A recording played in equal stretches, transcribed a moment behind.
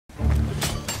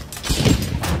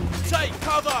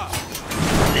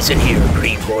Listen here,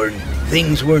 Greenhorn.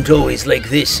 Things weren't always like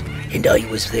this, and I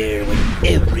was there when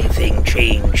everything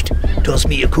changed. Toss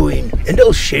me a coin, and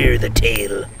I'll share the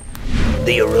tale.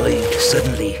 They arrived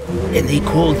suddenly, and they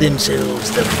called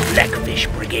themselves the Blackfish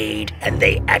Brigade, and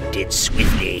they acted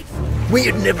swiftly. We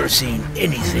had never seen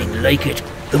anything like it.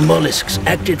 The mollusks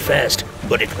acted fast,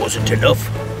 but it wasn't enough.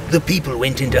 The people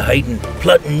went into hiding,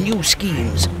 plotting new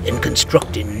schemes and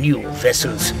constructing new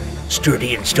vessels.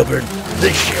 Sturdy and stubborn,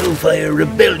 the Shellfire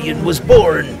Rebellion was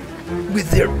born.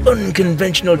 With their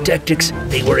unconventional tactics,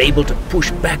 they were able to push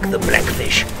back the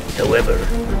Blackfish. However,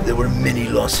 there were many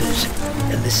losses,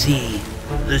 and the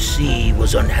sea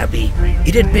was unhappy.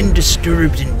 It had been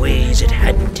disturbed in ways it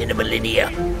hadn't in a millennia.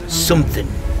 Something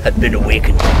had been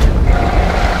awakened.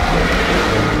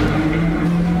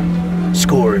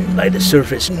 Scorned by the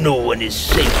surface, no one is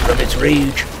safe from its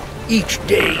rage. Each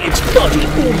day, its body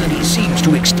only seems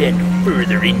to extend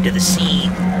further into the sea,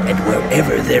 and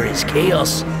wherever there is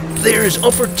chaos, there's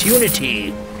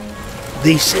opportunity.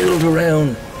 They sailed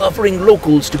around, offering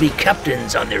locals to be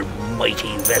captains on their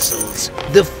mighty vessels.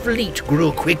 The fleet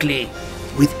grew quickly.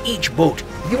 With each boat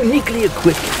uniquely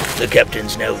equipped, the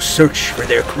captains now search for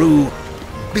their crew,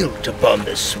 built upon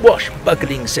the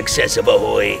swashbuckling success of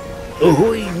Ahoy.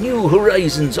 Ahoy New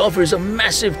Horizons offers a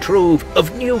massive trove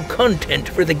of new content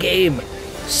for the game.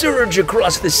 Surge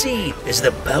across the sea as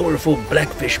the powerful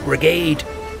Blackfish Brigade.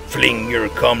 Fling your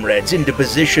comrades into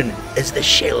position as the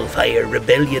Shellfire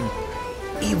Rebellion.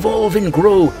 Evolve and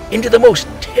grow into the most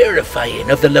terrifying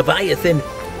of the Leviathan,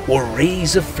 or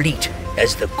raise a fleet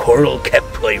as the Coral Cap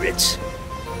Pirates.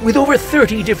 With over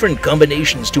 30 different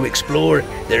combinations to explore,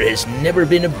 there has never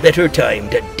been a better time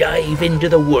to dive into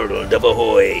the world of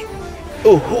Ahoy.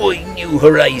 Ahoy New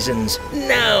Horizons,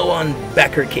 now on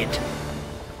BackerKit.